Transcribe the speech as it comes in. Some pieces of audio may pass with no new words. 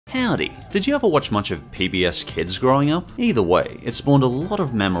Howdy. Did you ever watch much of PBS Kids growing up? Either way, it spawned a lot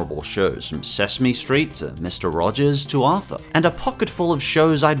of memorable shows, from Sesame Street to Mr. Rogers to Arthur, and a pocket full of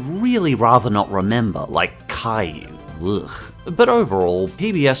shows I'd really rather not remember, like Caillou. Ugh. But overall,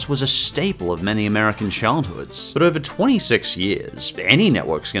 PBS was a staple of many American childhoods. But over 26 years, any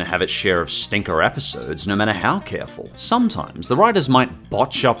network's gonna have its share of stinker episodes, no matter how careful. Sometimes, the writers might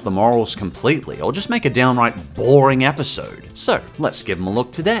botch up the morals completely, or just make a downright boring episode. So, let's give them a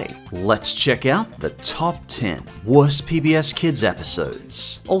look today. Let's check out the top 10 worst PBS Kids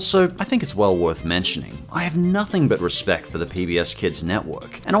episodes. Also, I think it's well worth mentioning, I have nothing but respect for the PBS Kids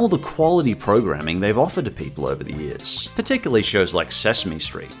network, and all the quality programming they've offered to people over the years. Particularly shows like Sesame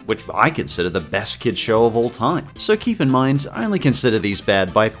Street, which I consider the best kids show of all time. So keep in mind, I only consider these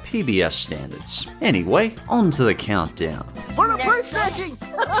bad by PBS standards. Anyway, on to the countdown. For the first snatching!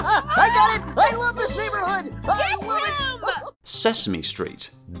 I got it! I love this neighborhood! I love it! Sesame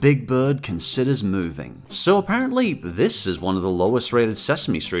Street. Big Bird considers moving. So apparently, this is one of the lowest rated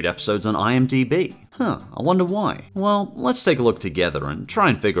Sesame Street episodes on IMDb. Huh, I wonder why. Well, let's take a look together and try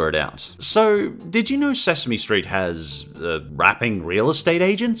and figure it out. So, did you know Sesame Street has, rapping real estate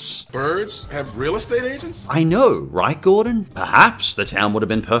agents? Birds have real estate agents? I know, right, Gordon? Perhaps the town would have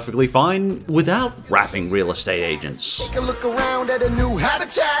been perfectly fine without rapping real estate agents. Take a look around at a new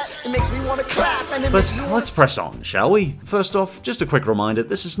habitat. It makes me want to clap and it But makes me let's press on, shall we? First off, just a quick reminder,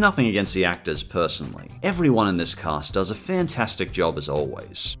 this is nothing against the actors personally. Everyone in this cast does a fantastic job as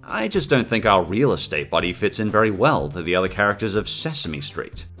always. I just don't think our real estate buddy fits in very well to the other characters of Sesame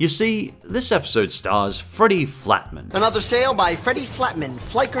Street. You see, this episode stars Freddie Flatman, Another sale by Freddie Flatman,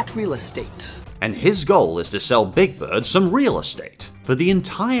 Fleikert Real Estate. and his goal is to sell Big Bird some real estate. For the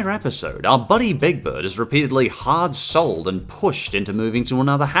entire episode, our buddy Big Bird is repeatedly hard-sold and pushed into moving to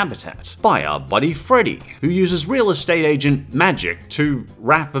another habitat by our buddy Freddy, who uses real estate agent magic to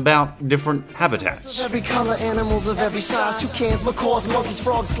rap about different habitats. Of every color, animals of every size. Toucans, macaws, monkeys,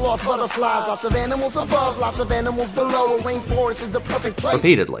 frogs, sloths, butterflies. Lots of animals above, lots of animals below. A rainforest is the perfect place.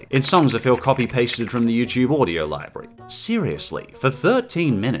 Repeatedly, in songs that feel copy-pasted from the YouTube audio library. Seriously, for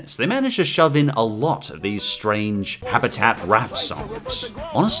 13 minutes, they managed to shove in a lot of these strange habitat rap songs.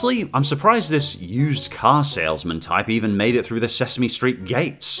 Honestly, I'm surprised this used car salesman type even made it through the Sesame Street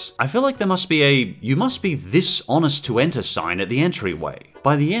gates. I feel like there must be a "you must be this honest to enter" sign at the entryway.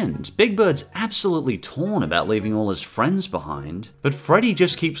 By the end, Big Bird's absolutely torn about leaving all his friends behind, but Freddy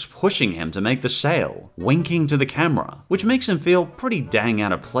just keeps pushing him to make the sale, winking to the camera, which makes him feel pretty dang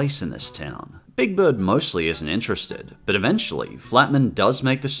out of place in this town. Big Bird mostly isn't interested, but eventually, Flatman does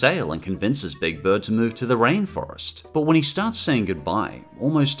make the sale and convinces Big Bird to move to the rainforest. But when he starts saying goodbye,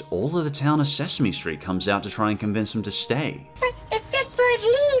 almost all of the town of Sesame Street comes out to try and convince him to stay. But if Big Bird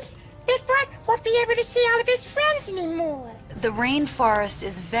leaves, Big Bird won't be able to see all of his friends anymore. The rainforest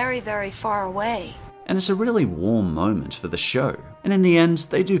is very, very far away. And it's a really warm moment for the show. And in the end,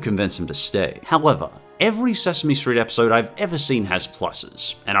 they do convince him to stay. However, every Sesame Street episode I've ever seen has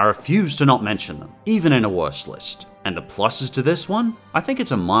pluses, and I refuse to not mention them, even in a worst list. And the pluses to this one? I think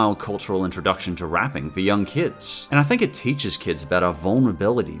it's a mild cultural introduction to rapping for young kids. And I think it teaches kids about our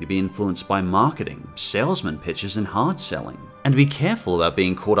vulnerability to be influenced by marketing, salesman pitches, and hard selling. And to be careful about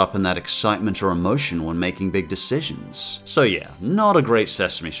being caught up in that excitement or emotion when making big decisions. So yeah, not a great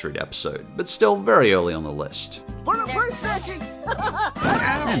Sesame Street episode, but still very early on the list. For the first snatching!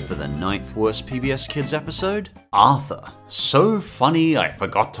 And for the 9th worst PBS Kids episode, Arthur. So funny I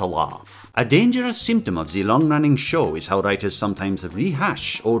forgot to laugh. A dangerous symptom of the long-running show is how writers sometimes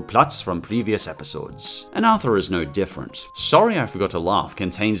rehash old plots from previous episodes. And Arthur is no different. Sorry I Forgot to Laugh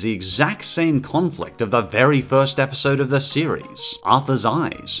contains the exact same conflict of the very first episode of the series, Arthur's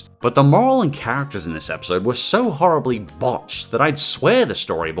Eyes. But the moral and characters in this episode were so horribly botched that I'd swear the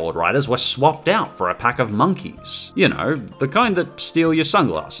storyboard writers were swapped out for a pack of monkeys. You know, the kind that steal your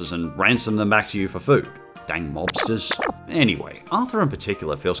sunglasses and ransom them back to you for food. Dang mobsters. Anyway, Arthur in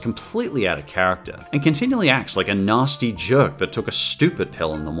particular feels completely out of character and continually acts like a nasty jerk that took a stupid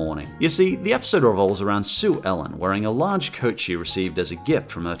pill in the morning. You see, the episode revolves around Sue Ellen wearing a large coat she received as a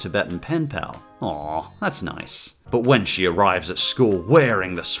gift from her Tibetan pen pal. Aw, that's nice. But when she arrives at school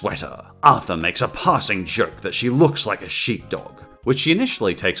wearing the sweater, Arthur makes a passing joke that she looks like a sheepdog, which she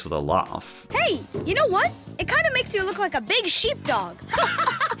initially takes with a laugh. Hey, you know what? It kind of makes you look like a big sheepdog.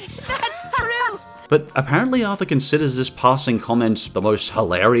 That's true! But apparently Arthur considers this passing comment the most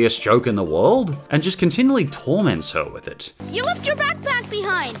hilarious joke in the world, and just continually torments her with it. You left your backpack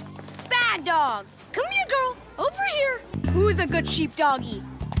behind. Bad dog. Come here, girl. Over here. Who's a good sheepdoggy?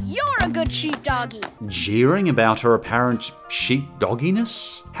 You're a good sheepdoggy. Jeering about her apparent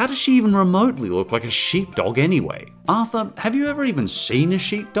sheepdogginess? How does she even remotely look like a sheepdog anyway? Arthur, have you ever even seen a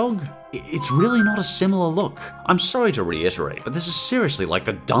sheepdog? It's really not a similar look. I'm sorry to reiterate, but this is seriously like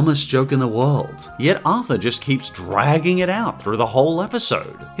the dumbest joke in the world. Yet Arthur just keeps dragging it out through the whole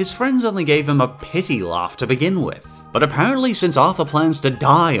episode. His friends only gave him a pity laugh to begin with. But apparently, since Arthur plans to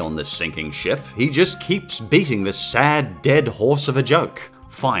die on this sinking ship, he just keeps beating this sad, dead horse of a joke.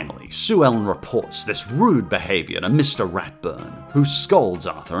 Finally, Sue Ellen reports this rude behavior to Mr. Ratburn, who scolds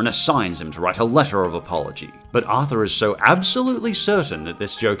Arthur and assigns him to write a letter of apology. But Arthur is so absolutely certain that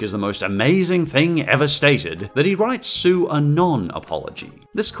this joke is the most amazing thing ever stated that he writes Sue a non-apology.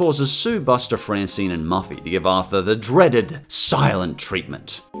 This causes Sue, Buster, Francine, and Muffy to give Arthur the dreaded silent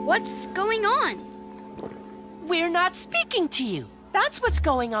treatment. What's going on? We're not speaking to you. That's what's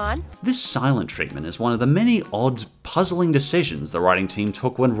going on. This silent treatment is one of the many odd, puzzling decisions the writing team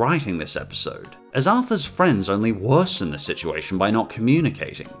took when writing this episode, as Arthur's friends only worsen the situation by not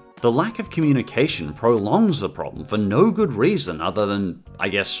communicating. The lack of communication prolongs the problem for no good reason other than, I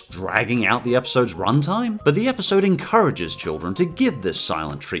guess, dragging out the episode's runtime. But the episode encourages children to give this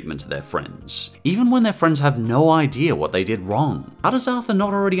silent treatment to their friends, even when their friends have no idea what they did wrong. How does Arthur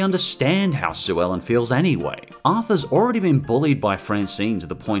not already understand how Sue Ellen feels anyway? Arthur's already been bullied by Francine to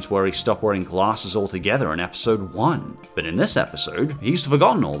the point where he stopped wearing glasses altogether in episode 1. But in this episode, he's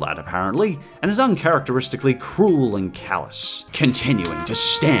forgotten all that apparently, and is uncharacteristically cruel and callous, continuing to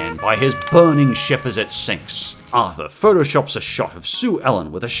stand by his burning ship as it sinks. Arthur photoshops a shot of Sue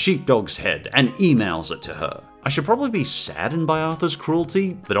Ellen with a sheepdog's head and emails it to her. I should probably be saddened by Arthur's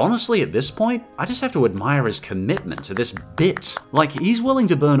cruelty, but honestly at this point, I just have to admire his commitment to this bit. Like, he's willing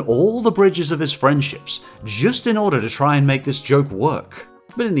to burn all the bridges of his friendships just in order to try and make this joke work.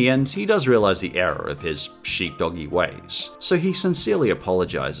 But in the end, he does realize the error of his sheepdoggy ways, so he sincerely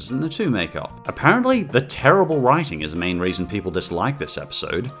apologizes and the two make up. Apparently, the terrible writing is the main reason people dislike this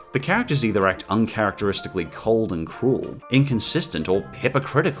episode. The characters either act uncharacteristically cold and cruel, inconsistent, or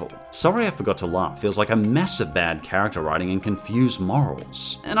hypocritical. Sorry I Forgot to Laugh feels like a mess of bad character writing and confused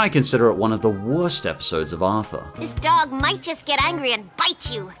morals, and I consider it one of the worst episodes of Arthur. This dog might just get angry and bite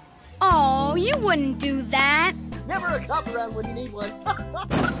you. Oh, you wouldn't do that. Never a cop around when you need one.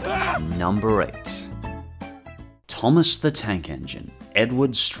 Number 8. Thomas the Tank Engine.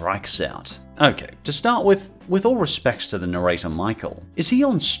 Edward strikes out. Okay, to start with all respects to the narrator Michael, is he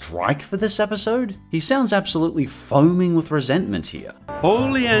on strike for this episode? He sounds absolutely foaming with resentment here.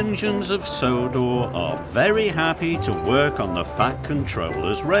 All the engines of Sodor are very happy to work on the Fat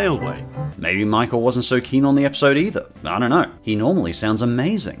Controller's railway. Maybe Michael wasn't so keen on the episode either. I don't know. He normally sounds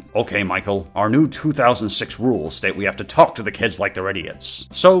amazing. Okay, Michael, our new 2006 rules state we have to talk to the kids like they're idiots.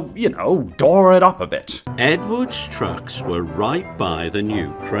 So, you know, door it up a bit. Edward's trucks were right by the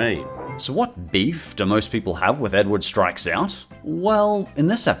new crane. So what beef do most people have with Edward Strikes Out? Well, in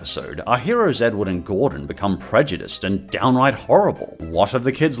this episode, our heroes Edward and Gordon become prejudiced and downright horrible. What have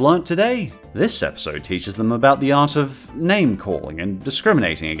the kids learnt today? This episode teaches them about the art of name-calling and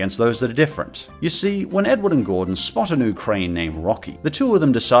discriminating against those that are different. You see, when Edward and Gordon spot a new crane named Rocky, the two of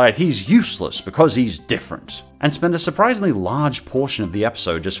them decide he's useless because he's different, and spend a surprisingly large portion of the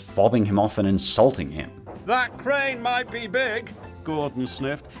episode just fobbing him off and insulting him. That crane might be big, Gordon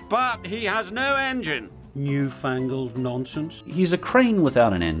sniffed, but he has no engine. Newfangled nonsense. He's a crane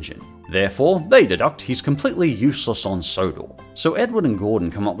without an engine. Therefore, they deduct he's completely useless on Sodor. So Edward and Gordon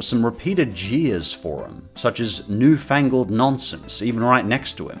come up with some repeated jeers for him, such as newfangled nonsense, even right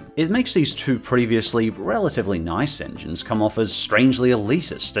next to him. It makes these two previously relatively nice engines come off as strangely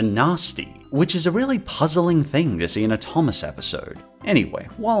elitist and nasty, which is a really puzzling thing to see in a Thomas episode. Anyway,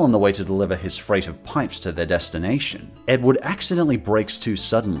 while on the way to deliver his freight of pipes to their destination, Edward accidentally brakes too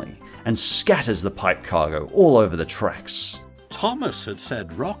suddenly and scatters the pipe cargo all over the tracks. Thomas had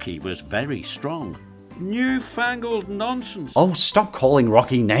said Rocky was very strong. Newfangled nonsense. Oh, stop calling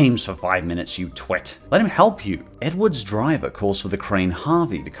Rocky names for 5 minutes, you twit. Let him help you. Edward's driver calls for the crane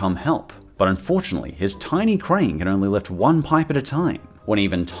Harvey to come help, but unfortunately his tiny crane can only lift one pipe at a time. When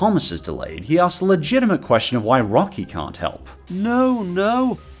even Thomas is delayed, he asks a legitimate question of why Rocky can't help.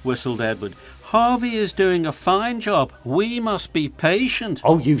 No, whistled Edward. Harvey is doing a fine job. We must be patient.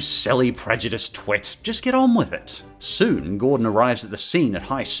 Oh, you silly prejudiced twit. Just get on with it. Soon, Gordon arrives at the scene at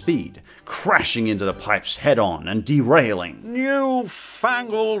high speed, crashing into the pipes head-on and derailing.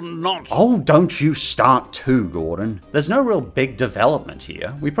 Newfangled nonsense. Oh, don't you start too, Gordon. There's no real big development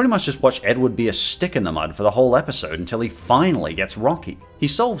here. We pretty much just watch Edward be a stick in the mud for the whole episode until he finally gets Rocky. He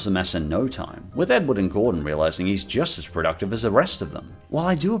solves the mess in no time, with Edward and Gordon realizing he's just as productive as the rest of them. While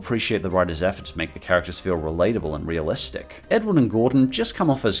I do appreciate the writer's effort to make the characters feel relatable and realistic, Edward and Gordon just come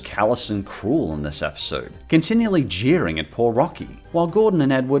off as callous and cruel in this episode, continually jeering at poor Rocky. While Gordon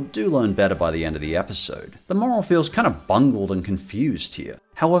and Edward do learn better by the end of the episode, the moral feels kind of bungled and confused here.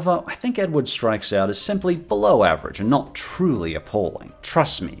 However, I think Edward strikes out as simply below average and not truly appalling.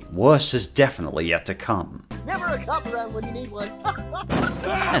 Trust me, worse is definitely yet to come. Never a cop around when you need one.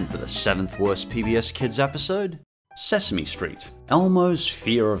 And for the 7th worst PBS Kids episode, Sesame Street, Elmo's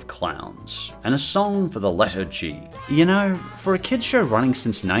Fear of Clowns, and a song for the letter G. You know, for a kids show running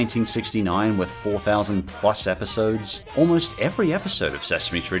since 1969 with 4,000 plus episodes, almost every episode of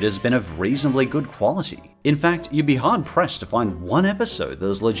Sesame Street has been of reasonably good quality. In fact, you'd be hard pressed to find one episode that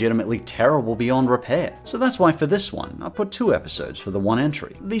is legitimately terrible beyond repair. So that's why for this one, I put 2 episodes for the one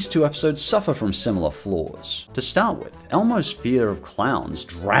entry. These 2 episodes suffer from similar flaws. To start with, Elmo's Fear of Clowns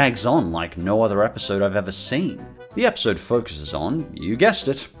drags on like no other episode I've ever seen. The episode focuses on, you guessed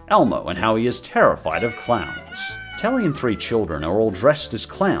it, Elmo and how he is terrified of clowns. Telly and 3 children are all dressed as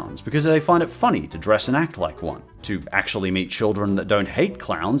clowns because they find it funny to dress and act like one. To actually meet children that don't hate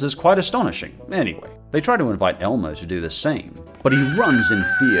clowns is quite astonishing. Anyway, they try to invite Elmo to do the same, but he runs in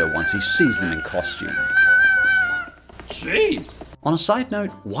fear once he sees them in costume. Gee. On a side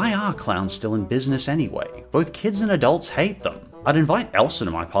note, why are clowns still in business anyway? Both kids and adults hate them. I'd invite Elsa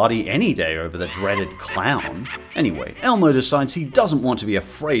to my party any day over the dreaded clown. Anyway, Elmo decides he doesn't want to be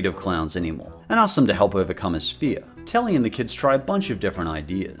afraid of clowns anymore, and asks them to help overcome his fear. Telly and the kids try a bunch of different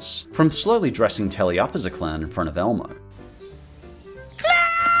ideas, from slowly dressing Telly up as a clown in front of Elmo,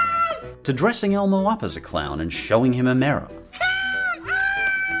 to dressing Elmo up as a clown and showing him a mirror.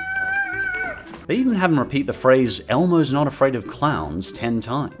 They even have him repeat the phrase, Elmo's not afraid of clowns, 10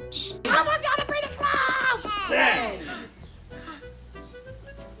 times. Elmo's not afraid of clowns!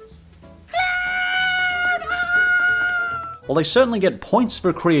 While they certainly get points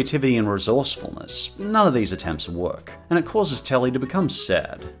for creativity and resourcefulness, none of these attempts work, and it causes Telly to become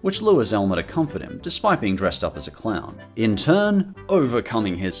sad, which lures Elmo to comfort him despite being dressed up as a clown, in turn,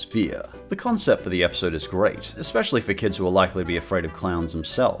 overcoming his fear. The concept for the episode is great, especially for kids who are likely to be afraid of clowns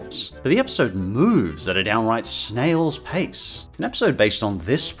themselves, but the episode moves at a downright snail's pace. An episode based on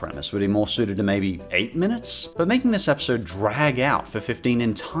this premise would be more suited to maybe 8 minutes, but making this episode drag out for 15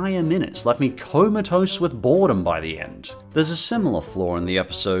 entire minutes left me comatose with boredom by the end. There's a similar flaw in the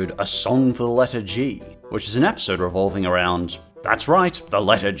episode A Song for the Letter G, which is an episode revolving around, that's right, the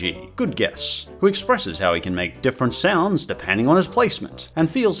letter G, good guess, who expresses how he can make different sounds depending on his placement, and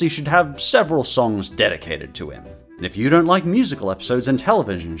feels he should have several songs dedicated to him. And if you don't like musical episodes and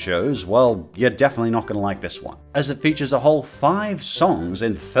television shows, well, you're definitely not going to like this one, as it features a whole 5 songs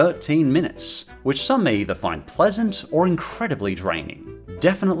in 13 minutes, which some may either find pleasant or incredibly draining.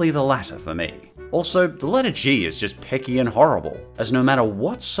 Definitely the latter for me. Also, the letter G is just picky and horrible, as no matter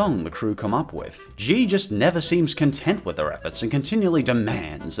what song the crew come up with, G just never seems content with their efforts and continually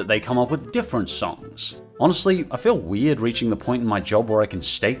demands that they come up with different songs. Honestly, I feel weird reaching the point in my job where I can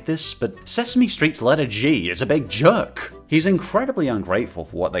state this, but Sesame Street's letter G is a big jerk. He's incredibly ungrateful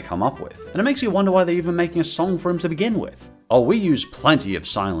for what they come up with, and it makes you wonder why they're even making a song for him to begin with. Oh, we use plenty of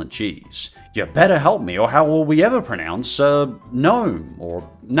silent G's. You better help me, or how will we ever pronounce, gnome, or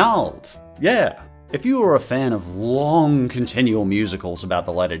gnarled? Yeah. If you are a fan of long, continual musicals about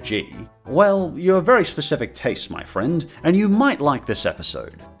the letter G, well, you have very specific taste, my friend, and you might like this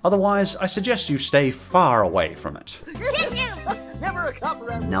episode. Otherwise, I suggest you stay far away from it. Never a cop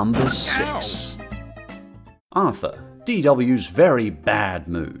around. Number 6. Arthur. DW's very bad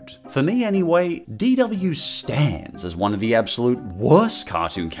mood. For me anyway, DW stands as one of the absolute worst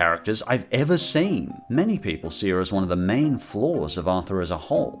cartoon characters I've ever seen. Many people see her as one of the main flaws of Arthur as a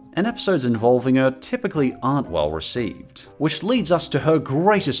whole, and episodes involving her typically aren't well received. Which leads us to her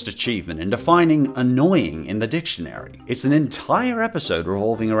greatest achievement in defining annoying in the dictionary. It's an entire episode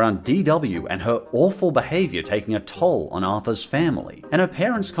revolving around DW and her awful behavior taking a toll on Arthur's family, and her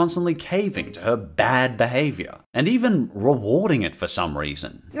parents constantly caving to her bad behavior, and even rewarding it for some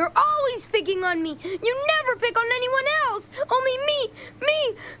reason. You're always picking on me. You never pick on anyone else. Only me.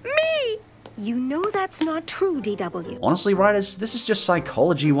 You know that's not true, DW. Honestly, writers, this is just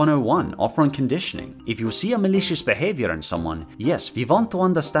Psychology 101, operant conditioning. If you see a malicious behavior in someone, yes, we want to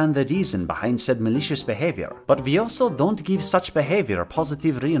understand the reason behind said malicious behavior, but we also don't give such behavior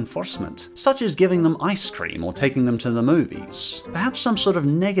positive reinforcement, such as giving them ice cream or taking them to the movies. Perhaps some sort of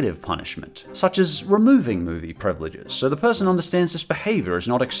negative punishment, such as removing movie privileges, so the person understands this behavior is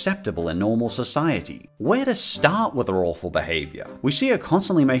not acceptable in normal society. Where to start with their awful behavior? We see her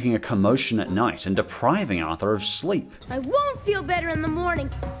constantly making a commotion at night and depriving Arthur of sleep. I won't feel better in the morning.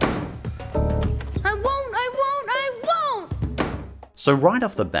 I won't. So right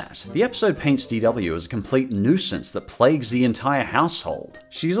off the bat, the episode paints DW as a complete nuisance that plagues the entire household.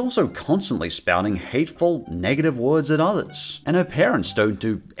 She's also constantly spouting hateful, negative words at others, and her parents don't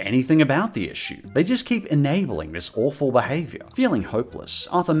do anything about the issue. They just keep enabling this awful behavior. Feeling hopeless,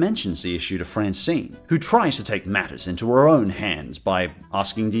 Arthur mentions the issue to Francine, who tries to take matters into her own hands by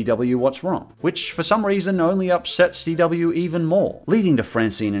asking DW what's wrong, which for some reason only upsets DW even more, leading to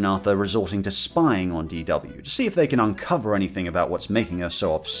Francine and Arthur resorting to spying on DW to see if they can uncover anything about what's making her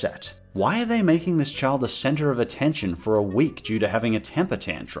so upset. Why are they making this child the center of attention for a week due to having a temper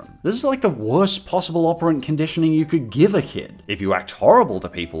tantrum? This is like the worst possible operant conditioning you could give a kid. If you act horrible to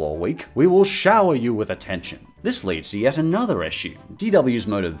people all week, we will shower you with attention. This leads to yet another issue. DW's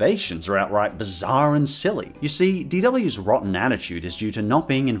motivations are outright bizarre and silly. You see, DW's rotten attitude is due to not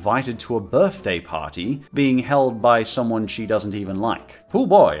being invited to a birthday party being held by someone she doesn't even like. Oh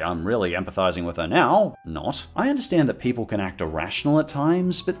boy, I'm really empathizing with her now. Not. I understand that people can act irrational at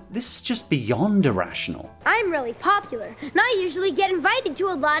times, but this is just beyond irrational. I'm really popular, and I usually get invited to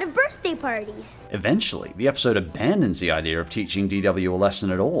a lot of birthday parties. Eventually, the episode abandons the idea of teaching DW a lesson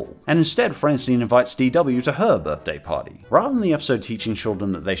at all, and instead Francine invites DW to her birthday party. Rather than the episode teaching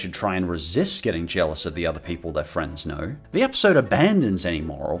children that they should try and resist getting jealous of the other people their friends know, the episode abandons any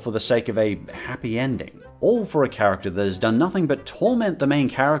moral for the sake of a happy ending. All for a character that has done nothing but torment the main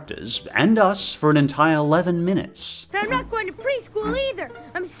characters and us for an entire 11 minutes. And I'm not going to preschool either.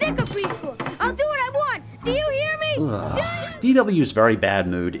 I'm sick of preschool. I'll do what I want. Do you hear me? DW's very bad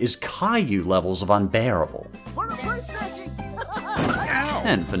mood is Caillou levels of unbearable.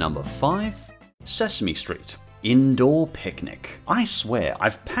 And for number 5, Sesame Street. Indoor Picnic. I swear,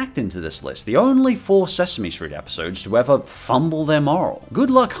 I've packed into this list the only 4 Sesame Street episodes to ever fumble their moral. Good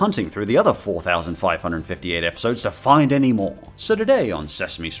luck hunting through the other 4,558 episodes to find any more. So today on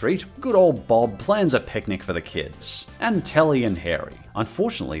Sesame Street, good old Bob plans a picnic for the kids, and Telly and Harry.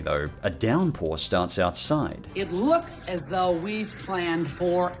 Unfortunately though, a downpour starts outside. It looks as though we've planned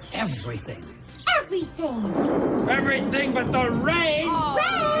for everything. Everything but the rain!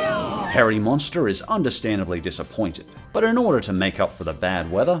 Harry Monster is understandably disappointed, but in order to make up for the bad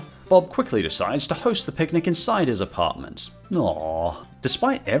weather, Bob quickly decides to host the picnic inside his apartment. Aww.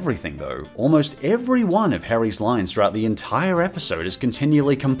 Despite everything though, almost every one of Harry's lines throughout the entire episode is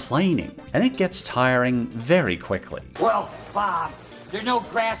continually complaining, and it gets tiring very quickly. Well, Bob, there's no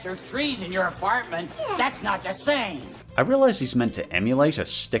grass or trees in your apartment. That's not the same. I realize he's meant to emulate a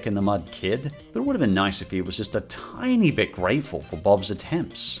stick-in-the-mud kid, but it would have been nice if he was just a tiny bit grateful for Bob's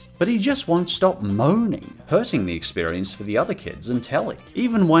attempts. But he just won't stop moaning, hurting the experience for the other kids and Telly.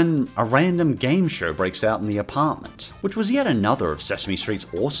 Even when a random game show breaks out in the apartment, which was yet another of Sesame Street's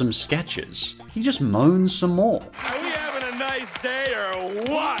awesome sketches, he just moans some more. Are we having a nice day or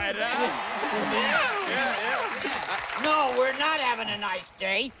what? No, we're not having a nice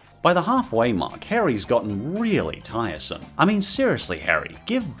day. By the halfway mark, Harry's gotten really tiresome. I mean, seriously, Harry,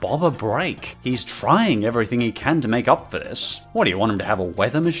 give Bob a break. He's trying everything he can to make up for this. What, do you want him to have a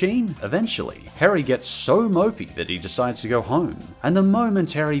weather machine? Eventually, Harry gets so mopey that he decides to go home, and the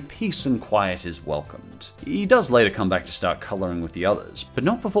momentary peace and quiet is welcomed. He does later come back to start coloring with the others, but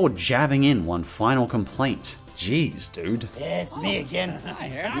not before jabbing in one final complaint. Jeez, dude. Yeah, it's me again.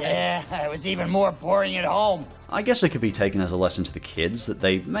 Yeah, it was even more boring at home. I guess it could be taken as a lesson to the kids that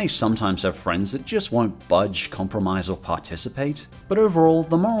they may sometimes have friends that just won't budge, compromise, or participate. But overall,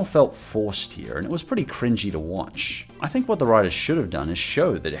 the moral felt forced here, and it was pretty cringy to watch. I think what the writers should have done is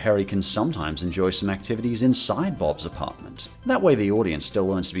show that Harry can sometimes enjoy some activities inside Bob's apartment. That way the audience still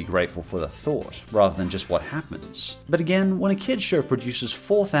learns to be grateful for the thought, rather than just what happens. But again, when a kids show produces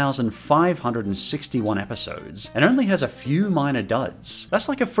 4,561 episodes, and only has a few minor duds, that's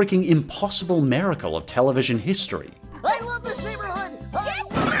like a freaking impossible miracle of television history. I love this neighborhood!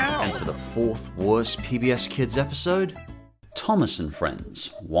 And for the 4th worst PBS Kids episode, Thomas and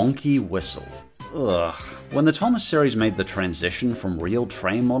Friends, Wonky Whistle. Ugh. When the Thomas series made the transition from real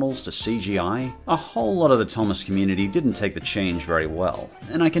train models to CGI, a whole lot of the Thomas community didn't take the change very well,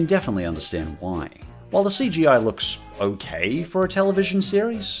 and I can definitely understand why. While the CGI looks okay for a television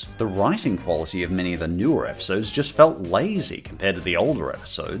series. The writing quality of many of the newer episodes just felt lazy compared to the older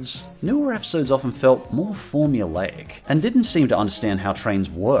episodes. Newer episodes often felt more formulaic, and didn't seem to understand how trains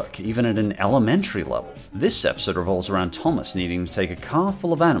work, even at an elementary level. This episode revolves around Thomas needing to take a car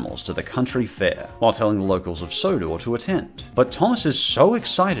full of animals to the country fair, while telling the locals of Sodor to attend. But Thomas is so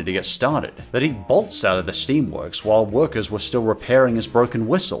excited to get started that he bolts out of the steamworks while workers were still repairing his broken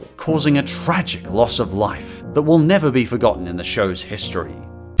whistle, causing a tragic loss of life that will never be forgotten in the show's history.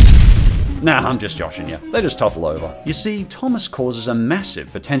 Nah, I'm just joshing you. They just topple over. You see, Thomas causes a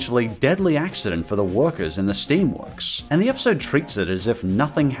massive, potentially deadly accident for the workers in the steamworks, and the episode treats it as if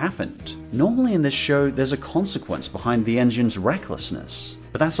nothing happened. Normally in this show, there's a consequence behind the engine's recklessness,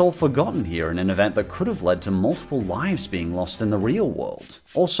 but that's all forgotten here in an event that could have led to multiple lives being lost in the real world.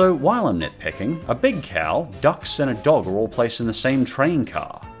 Also, while I'm nitpicking, a big cow, ducks, and a dog are all placed in the same train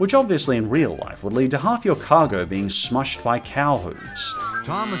car, which obviously in real life would lead to half your cargo being smushed by cow hooves.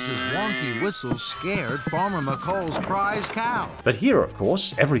 Thomas's wonky whistle scared Farmer McColl's prize cow. But here, of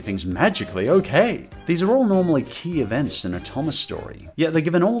course, everything's magically okay. These are all normally key events in a Thomas story, yet they're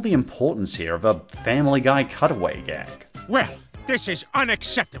given all the importance here of a Family Guy cutaway gag. Well, this is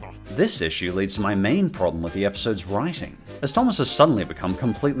unacceptable. This issue leads to my main problem with the episode's writing, as Thomas has suddenly become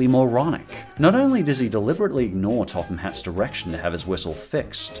completely moronic. Not only does he deliberately ignore Topham Hatt's direction to have his whistle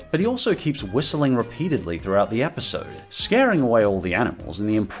fixed, but he also keeps whistling repeatedly throughout the episode, scaring away all the animals in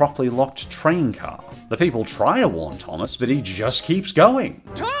the improperly locked train car. The people try to warn Thomas, but he just keeps going.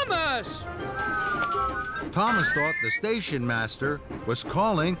 Thomas! Thomas thought the station master was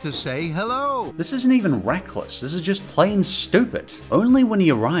calling to say hello. This isn't even reckless, this is just plain stupid. Only when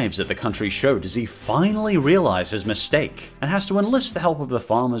he arrives at the country show does he finally realize his mistake, and has to enlist the help of the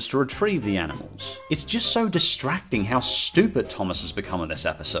farmers to retrieve the animals. It's just so distracting how stupid Thomas has become in this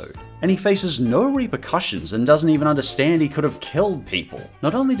episode. And he faces no repercussions and doesn't even understand he could have killed people.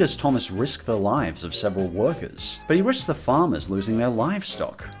 Not only does Thomas risk the lives of several workers, but he risks the farmers losing their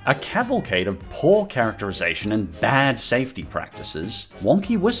livestock. A cavalcade of poor characterization and bad safety practices,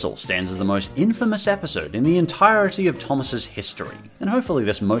 Wonky Whistle stands as the most infamous episode in the entirety of Thomas's history. And hopefully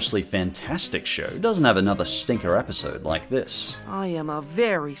this mostly fantastic show doesn't have another stinker episode like this. I am a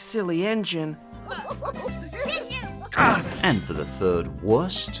very silly engine. And for the third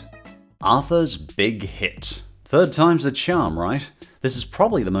worst, Arthur's Big Hit. Third time's the charm, right? This is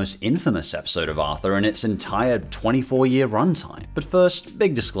probably the most infamous episode of Arthur in its entire 24-year runtime. But first,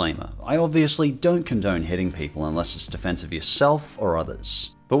 big disclaimer, I obviously don't condone hitting people unless it's defense of yourself or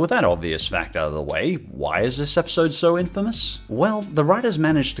others. But with that obvious fact out of the way, why is this episode so infamous? Well, the writers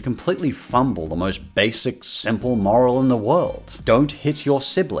managed to completely fumble the most basic, simple moral in the world. Don't hit your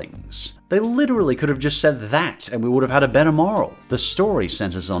siblings. They literally could have just said that and we would have had a better moral. The story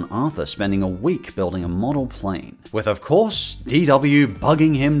centers on Arthur spending a week building a model plane, with of course DW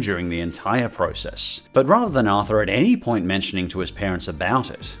bugging him during the entire process. But rather than Arthur at any point mentioning to his parents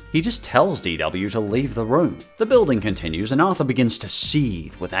about it, he just tells DW to leave the room. The building continues and Arthur begins to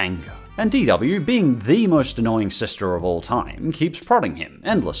seethe with anger. And DW, being the most annoying sister of all time, keeps prodding him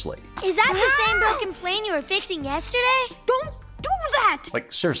endlessly. Is that the same broken plane you were fixing yesterday? Don't do that!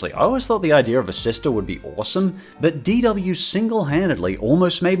 Like, seriously, I always thought the idea of a sister would be awesome, but DW single-handedly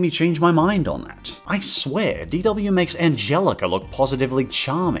almost made me change my mind on that. I swear, DW makes Angelica look positively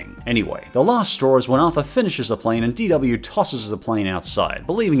charming. Anyway, the last straw is when Arthur finishes the plane and DW tosses the plane outside,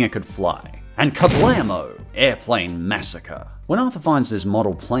 believing it could fly. And kablamo! Airplane massacre. When Arthur finds his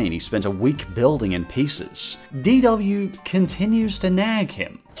model plane he spent a week building in pieces, DW continues to nag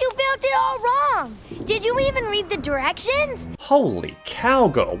him. You built it all wrong! Did you even read the directions? Holy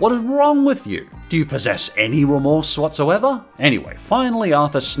cowgirl, what is wrong with you? Do you possess any remorse whatsoever? Anyway, finally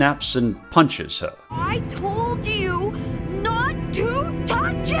Arthur snaps and punches her. I told you not to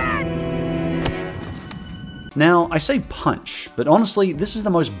touch it! Now, I say punch, but honestly, this is the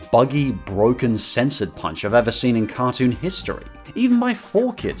most buggy, broken, censored punch I've ever seen in cartoon history, even by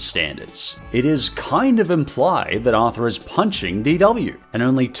 4Kids standards. It is kind of implied that Arthur is punching DW, and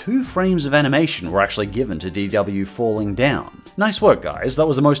only 2 frames of animation were actually given to DW falling down. Nice work, guys, that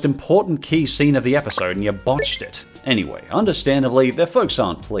was the most important key scene of the episode and you botched it. Anyway, understandably, their folks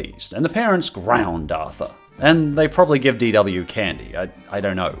aren't pleased, and the parents ground Arthur. And they probably give DW candy. I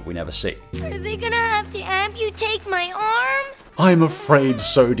don't know, we never see. Are they gonna have to amputate my arm? I'm afraid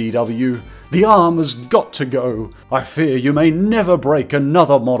so, DW. The arm has got to go. I fear you may never break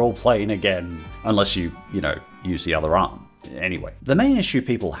another model plane again. Unless you use the other arm. Anyway, the main issue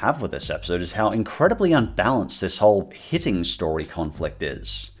people have with this episode is how incredibly unbalanced this whole hitting story conflict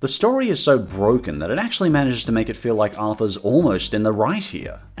is. The story is so broken that it actually manages to make it feel like Arthur's almost in the right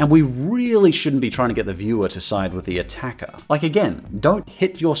here. And we really shouldn't be trying to get the viewer to side with the attacker. Like again, don't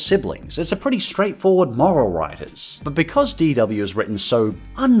hit your siblings. It's a pretty straightforward moral, writers. But because DW is written so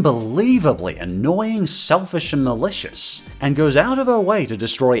unbelievably annoying, selfish, and malicious, and goes out of her way to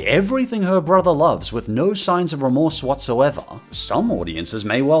destroy everything her brother loves with no signs of remorse whatsoever, some audiences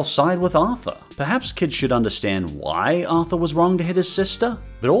may well side with Arthur. Perhaps kids should understand why Arthur was wrong to hit his sister,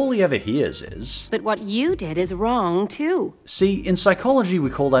 but all he ever hears is, "But what you did is wrong, too." See, in psychology we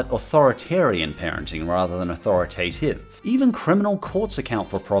call that authoritarian parenting rather than authoritative. Even criminal courts account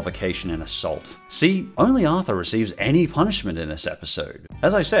for provocation and assault. See, only Arthur receives any punishment in this episode.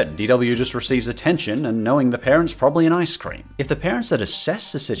 As I said, DW just receives attention and knowing the parents probably an ice cream. If the parents had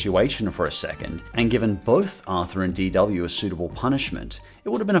assessed the situation for a second and given both Arthur and DW a suitable punishment, it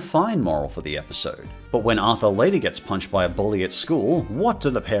would have been a fine moral for the episode. But when Arthur later gets punched by a bully at school, what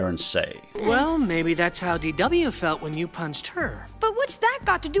do the parents say? Well, maybe that's how DW felt when you punched her. But what's that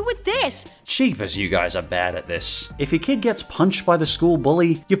got to do with this? Jeepers, you guys are bad at this. If your kid gets punched by the school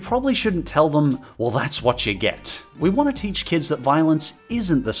bully, you probably shouldn't tell them, well, that's what you get. We want to teach kids that violence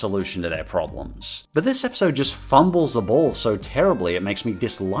isn't the solution to their problems. But this episode just fumbles the ball so terribly it makes me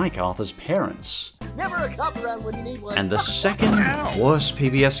dislike Arthur's parents. Never a cop around when you need one. And the second worst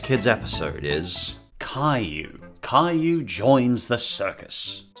PBS Kids episode is Caillou. Caillou joins the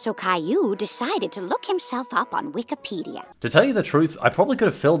circus. So Caillou decided to look himself up on Wikipedia. To tell you the truth, I probably could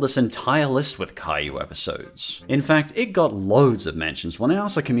have filled this entire list with Caillou episodes. In fact, it got loads of mentions when I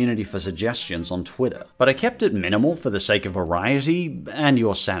asked the community for suggestions on Twitter, but I kept it minimal for the sake of variety and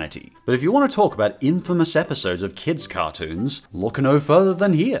your sanity. But if you want to talk about infamous episodes of kids' cartoons, look no further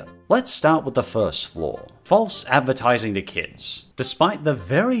than here. Let's start with the first flaw. False advertising to kids. Despite the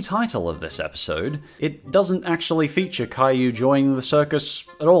very title of this episode, it doesn't actually feature Caillou joining the circus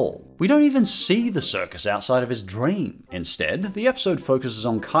at all. We don't even see the circus outside of his dream. Instead, the episode focuses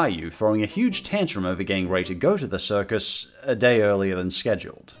on Caillou throwing a huge tantrum over getting ready to go to the circus a day earlier than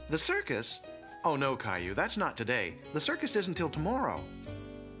scheduled. The circus? Oh no, Caillou, that's not today. The circus isn't till tomorrow.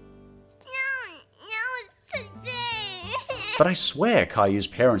 No, it's today. But I swear Caillou's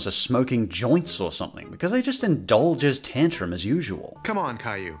parents are smoking joints or something, because they just indulge his tantrum as usual. Come on,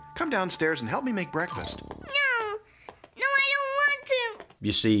 Caillou. Come downstairs and help me make breakfast. No, I don't want to.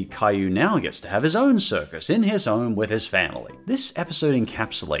 You see, Caillou now gets to have his own circus in his home with his family. This episode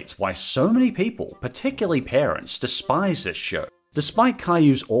encapsulates why so many people, particularly parents, despise this show. Despite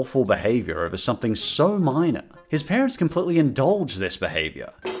Caillou's awful behavior over something so minor, his parents completely indulge this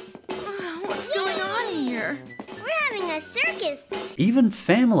behavior. What's going on here? We're having a circus. Even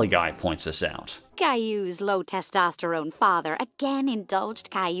Family Guy points this out. Caillou's low-testosterone father again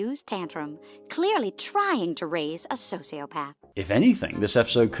indulged Caillou's tantrum, clearly trying to raise a sociopath. If anything, this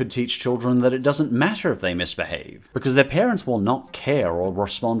episode could teach children that it doesn't matter if they misbehave, because their parents will not care or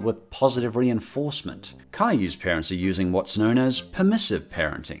respond with positive reinforcement. Caillou's parents are using what's known as permissive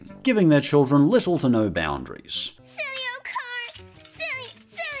parenting, giving their children little to no boundaries.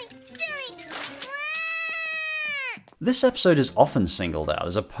 This episode is often singled out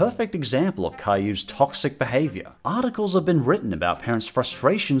as a perfect example of Caillou's toxic behavior. Articles have been written about parents'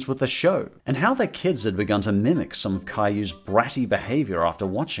 frustrations with the show, and how their kids had begun to mimic some of Caillou's bratty behavior after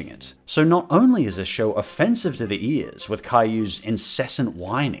watching it. So not only is this show offensive to the ears with Caillou's incessant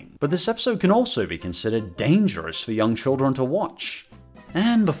whining, but this episode can also be considered dangerous for young children to watch.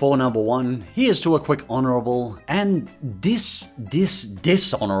 And before number one, here's to a quick honourable and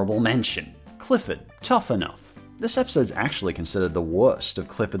dishonourable mention. Clifford, tough enough. This episode's actually considered the worst of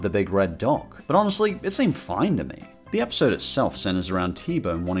Clifford the Big Red Dog, but honestly, it seemed fine to me. The episode itself centers around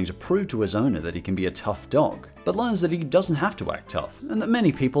T-Bone wanting to prove to his owner that he can be a tough dog, but learns that he doesn't have to act tough, and that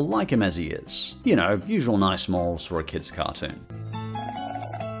many people like him as he is. You know, usual nice morals for a kid's cartoon.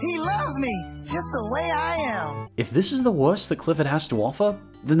 He loves me, just the way I am. If this is the worst that Clifford has to offer,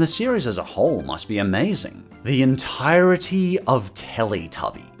 then the series as a whole must be amazing. The entirety of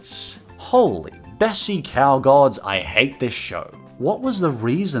Teletubbies. Holy Bessie Cow Gods, I hate this show. What was the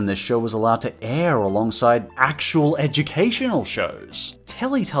reason this show was allowed to air alongside actual educational shows?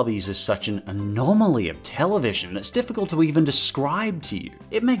 Teletubbies is such an anomaly of television that's difficult to even describe to you.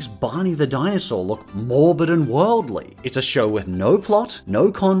 It makes Barney the dinosaur look morbid and worldly. It's a show with no plot,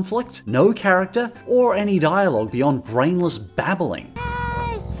 no conflict, no character, or any dialogue beyond brainless babbling.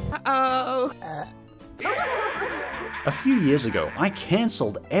 Uh-oh. A few years ago, I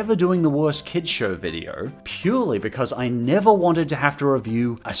cancelled ever doing the Worst Kids Show video purely because I never wanted to have to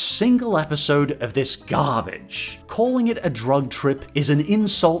review a single episode of this garbage. Calling it a drug trip is an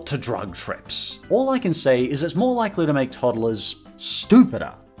insult to drug trips. All I can say is it's more likely to make toddlers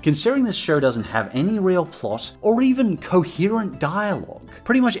stupider. Considering this show doesn't have any real plot or even coherent dialogue,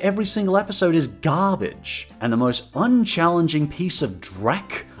 pretty much every single episode is garbage and the most unchallenging piece of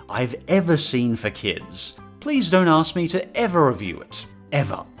dreck I've ever seen for kids. Please don't ask me to ever review it.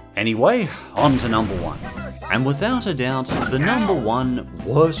 Ever. Anyway, on to number 1. And without a doubt, the number 1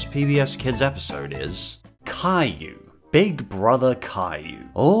 worst PBS Kids episode is Caillou. Big Brother Caillou.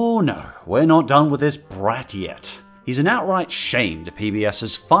 Oh no, we're not done with this brat yet. He's an outright shame to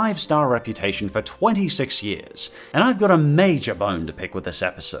PBS's 5-star reputation for 26 years, and I've got a major bone to pick with this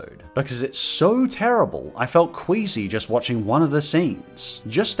episode. Because it's so terrible, I felt queasy just watching one of the scenes.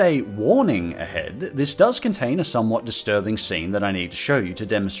 Just a warning ahead, this does contain a somewhat disturbing scene that I need to show you to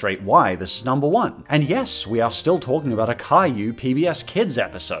demonstrate why this is number 1. And yes, we are still talking about a Caillou PBS Kids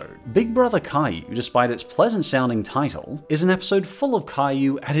episode. Big Brother Caillou, despite its pleasant sounding title, is an episode full of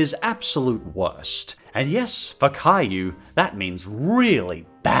Caillou at his absolute worst. And yes, for Caillou, that means really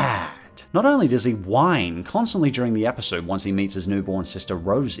bad. Not only does he whine constantly during the episode once he meets his newborn sister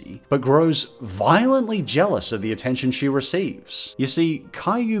Rosie, but grows violently jealous of the attention she receives. You see,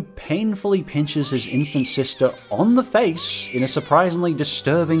 Caillou painfully pinches his infant sister on the face in a surprisingly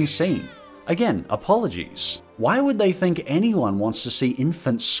disturbing scene. Again, apologies. Why would they think anyone wants to see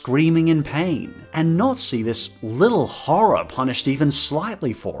infants screaming in pain, and not see this little horror punished even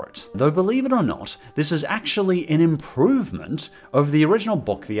slightly for it? Though believe it or not, this is actually an improvement over the original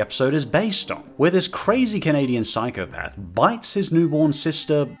book the episode is based on, where this crazy Canadian psychopath bites his newborn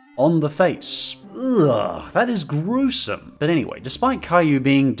sister on the face. Ugh, that is gruesome. But anyway, despite Caillou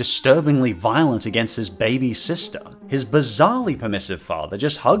being disturbingly violent against his baby sister, his bizarrely permissive father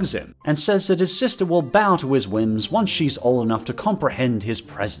just hugs him and says that his sister will bow to his whims once she's old enough to comprehend his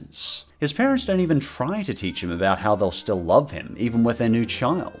presence. His parents don't even try to teach him about how they'll still love him, even with their new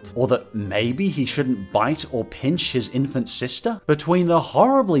child. Or that maybe he shouldn't bite or pinch his infant sister? Between the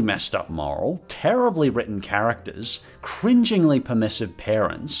horribly messed up moral, terribly written characters, cringingly permissive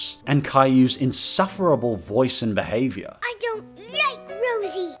parents, and Caillou's insufferable voice and behavior, I don't like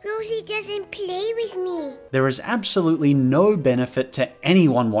Rosie. Rosie doesn't play with me. there is absolutely no benefit to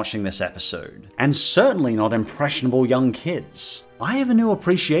anyone watching this episode, and certainly not impressionable young kids. I have a new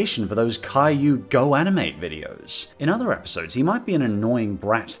appreciation for those Caillou Go Animate videos. In other episodes, he might be an annoying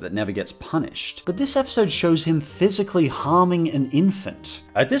brat that never gets punished, but this episode shows him physically harming an infant.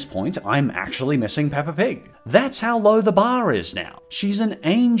 At this point, I'm actually missing Peppa Pig. That's how low the bar is now. She's an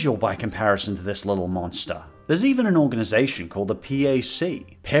angel by comparison to this little monster. There's even an organization called the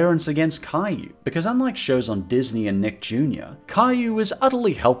PAC, Parents Against Caillou, because unlike shows on Disney and Nick Jr., Caillou is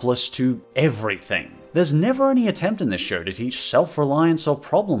utterly helpless to everything. There's never any attempt in this show to teach self-reliance or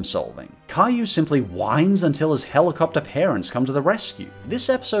problem-solving. Caillou simply whines until his helicopter parents come to the rescue. This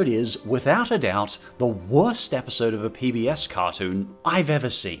episode is, without a doubt, the worst episode of a PBS cartoon I've ever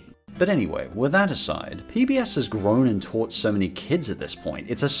seen. But anyway, with that aside, PBS has grown and taught so many kids at this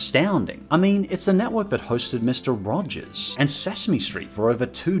point, it's astounding. I mean, it's the network that hosted Mr. Rogers and Sesame Street for over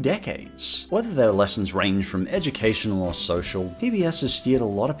 2 decades. Whether their lessons range from educational or social, PBS has steered a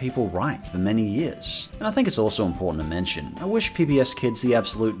lot of people right for many years. And I think it's also important to mention, I wish PBS Kids the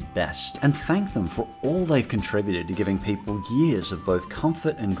absolute best, and thank them for all they've contributed to giving people years of both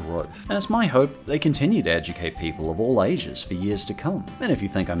comfort and growth. And it's my hope they continue to educate people of all ages for years to come. And if you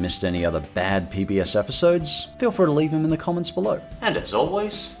think I missed any other bad PBS episodes, feel free to leave them in the comments below. And as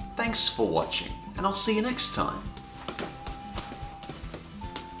always, thanks for watching, and I'll see you next time.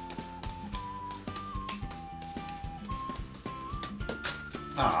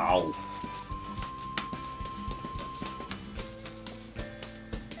 Ow.